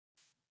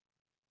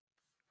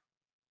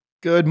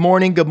Good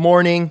morning. Good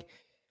morning.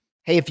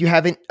 Hey, if you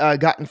haven't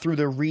gotten through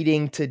the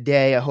reading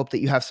today, I hope that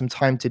you have some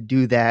time to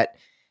do that.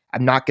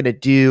 I'm not going to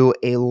do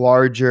a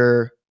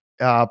larger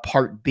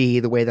part B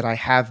the way that I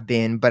have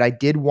been, but I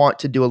did want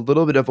to do a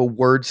little bit of a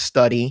word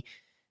study,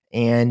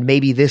 and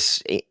maybe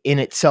this in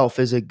itself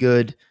is a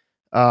good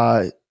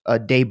uh, a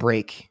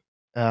daybreak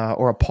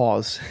or a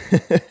pause.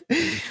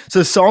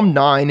 So, Psalm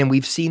 9, and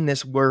we've seen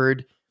this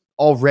word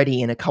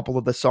already in a couple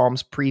of the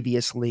Psalms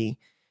previously.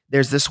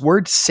 There's this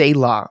word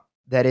Selah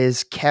that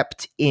is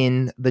kept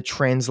in the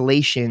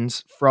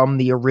translations from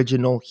the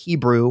original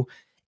Hebrew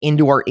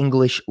into our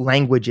English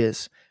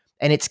languages.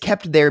 And it's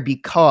kept there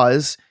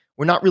because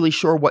we're not really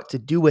sure what to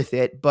do with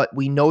it, but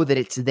we know that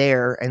it's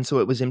there. And so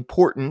it was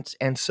important.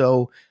 And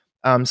so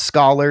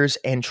scholars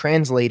and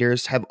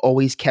translators have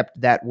always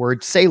kept that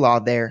word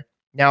Selah there.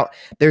 Now,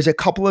 there's a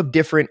couple of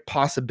different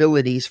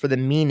possibilities for the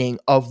meaning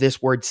of this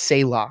word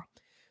Selah.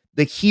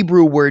 The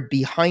Hebrew word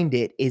behind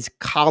it is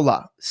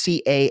Kalah,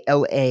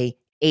 Calah,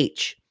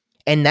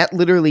 and that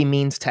literally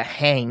means to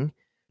hang,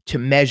 to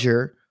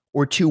measure,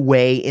 or to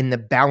weigh in the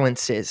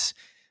balances.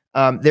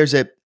 There's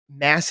a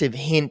massive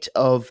hint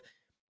of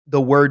the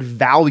word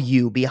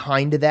value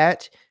behind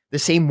that. The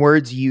same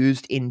words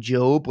used in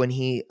Job when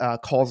he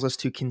calls us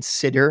to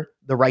consider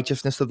the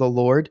righteousness of the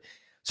Lord.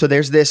 So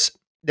there's this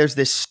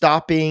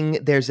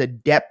stopping. There's a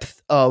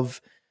depth of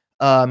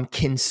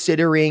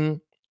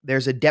considering.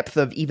 There's a depth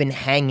of even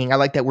hanging. I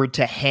like that word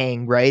to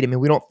hang, right? I mean,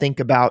 we don't think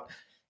about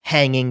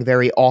hanging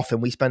very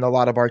often. We spend a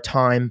lot of our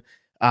time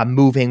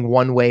moving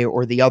one way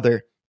or the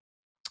other.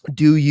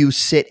 Do you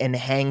sit and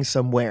hang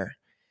somewhere?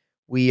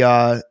 We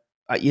I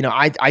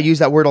use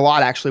that word a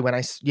lot actually when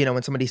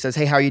when somebody says,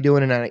 "Hey, how are you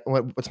doing?" And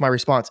what's my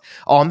response?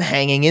 "Oh, I'm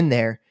hanging in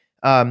there."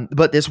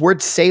 But this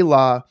word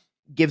Selah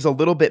gives a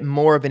little bit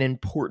more of an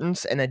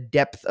importance and a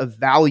depth of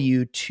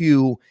value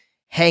to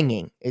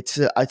hanging. It's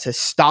a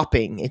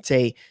stopping. It's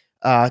a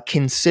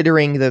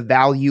considering the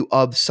value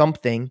of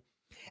something.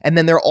 And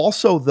then there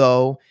also,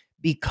 though,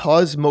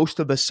 because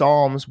most of the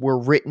Psalms were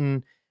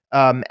written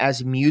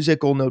as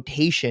musical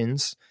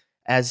notations,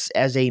 as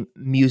a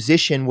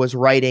musician was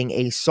writing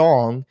a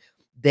song,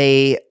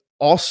 they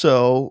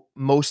also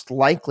most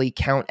likely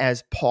count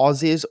as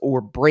pauses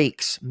or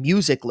breaks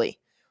musically.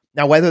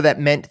 Now, whether that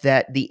meant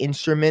that the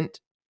instrument,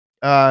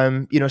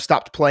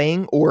 stopped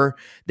playing, or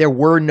there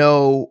were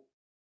no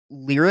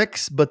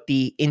lyrics, but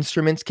the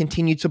instruments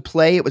continued to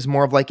play. It was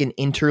more of like an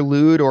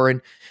interlude or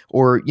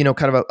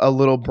kind of a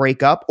little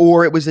break up,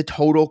 or it was a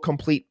total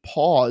complete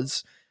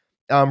pause.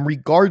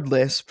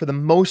 Regardless, for the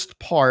most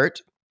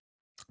part,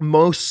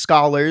 most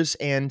scholars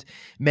and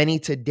many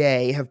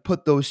today have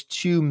put those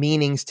two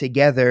meanings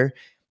together,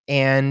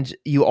 and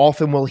you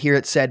often will hear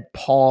it said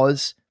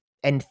pause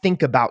and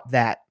think about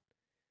that.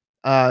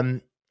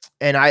 Um,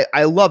 and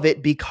I love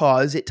it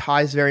because it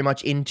ties very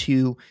much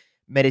into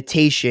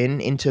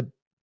meditation, into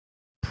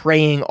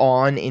praying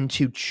on,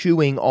 into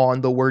chewing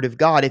on the word of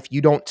God. If you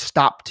don't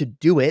stop to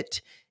do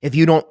it, if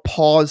you don't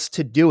pause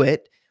to do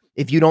it,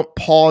 if you don't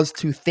pause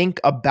to think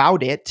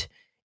about it,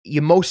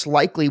 you most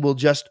likely will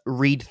just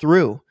read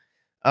through.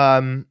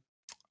 Um,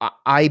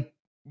 I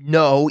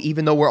know,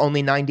 even though we're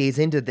only 9 days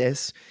into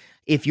this,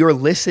 if you're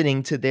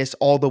listening to this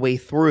all the way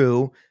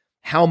through,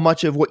 how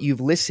much of what you've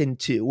listened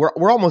to,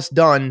 we're almost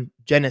done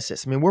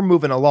Genesis. I mean, we're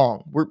moving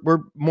along.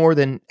 We're more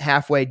than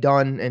halfway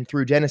done and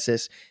through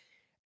Genesis.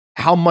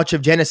 How much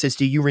of Genesis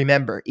do you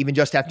remember, even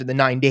just after the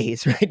 9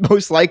 days, right?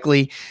 Most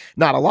likely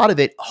not a lot of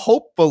it.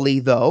 Hopefully,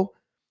 though,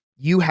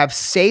 you have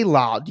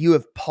Selah'd, you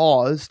have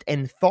paused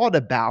and thought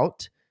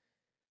about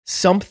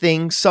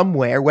something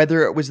somewhere,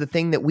 whether it was the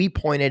thing that we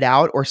pointed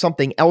out or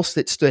something else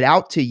that stood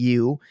out to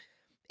you.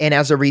 And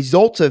as a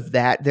result of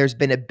that, there's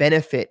been a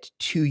benefit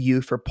to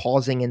you for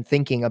pausing and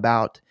thinking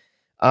about.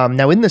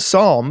 Now, in the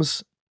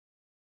Psalms,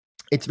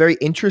 it's very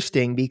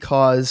interesting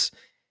because,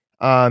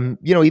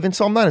 even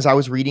Psalm 9, as I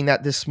was reading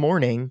that this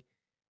morning,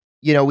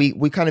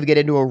 we kind of get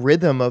into a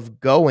rhythm of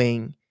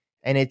going,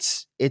 and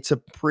it's a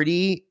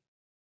pretty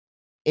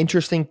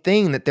interesting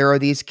thing that there are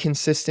these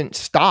consistent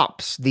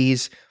stops,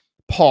 these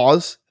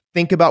pause,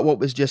 think about what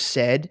was just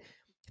said,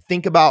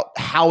 think about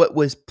how it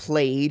was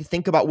played,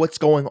 think about what's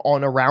going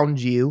on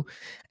around you.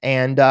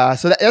 And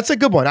so that's a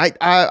good one.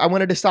 I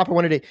wanted to stop. I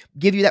wanted to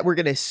give you that. We're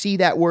going to see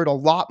that word a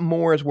lot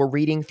more as we're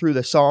reading through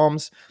the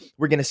Psalms.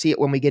 We're going to see it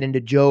when we get into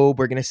Job.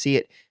 We're going to see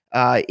it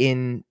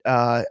in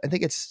I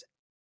think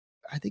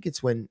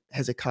it's when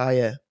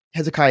Hezekiah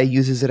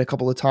uses it a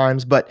couple of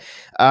times, but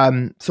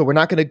so we're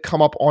not going to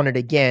come up on it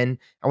again.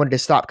 I wanted to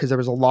stop because there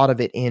was a lot of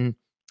it in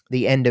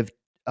the end of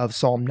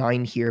Psalm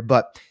 9 here.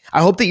 But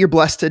I hope that you're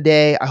blessed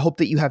today. I hope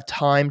that you have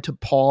time to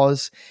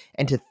pause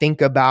and to think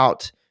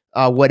about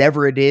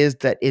whatever it is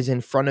that is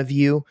in front of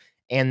you,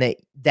 and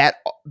that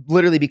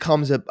literally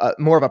becomes a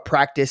more of a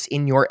practice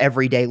in your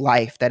everyday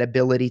life, that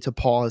ability to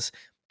pause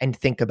and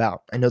think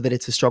about. I know that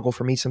it's a struggle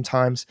for me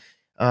sometimes,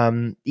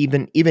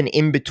 even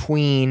in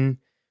between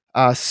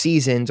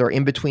seasons or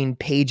in between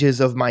pages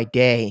of my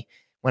day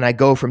when I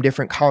go from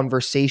different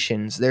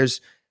conversations.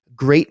 There's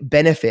great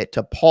benefit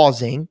to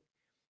pausing,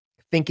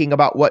 thinking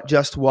about what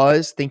just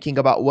was, thinking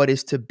about what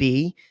is to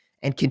be,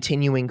 and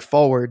continuing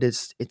forward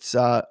is it's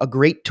a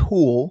great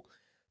tool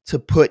to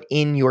put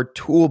in your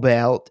tool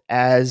belt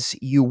as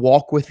you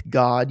walk with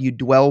God, you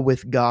dwell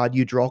with God,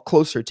 you draw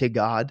closer to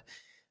God.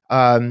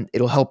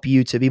 It'll help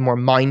you to be more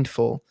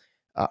mindful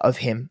of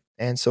Him.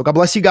 And so, God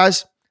bless you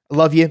guys. I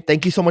love you.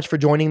 Thank you so much for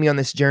joining me on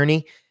this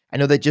journey. I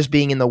know that just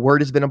being in the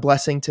Word has been a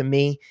blessing to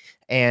me.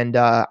 And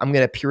I'm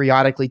going to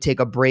periodically take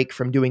a break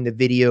from doing the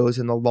videos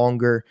and the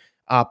longer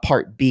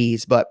part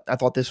Bs. But I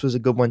thought this was a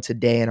good one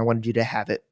today, and I wanted you to have it.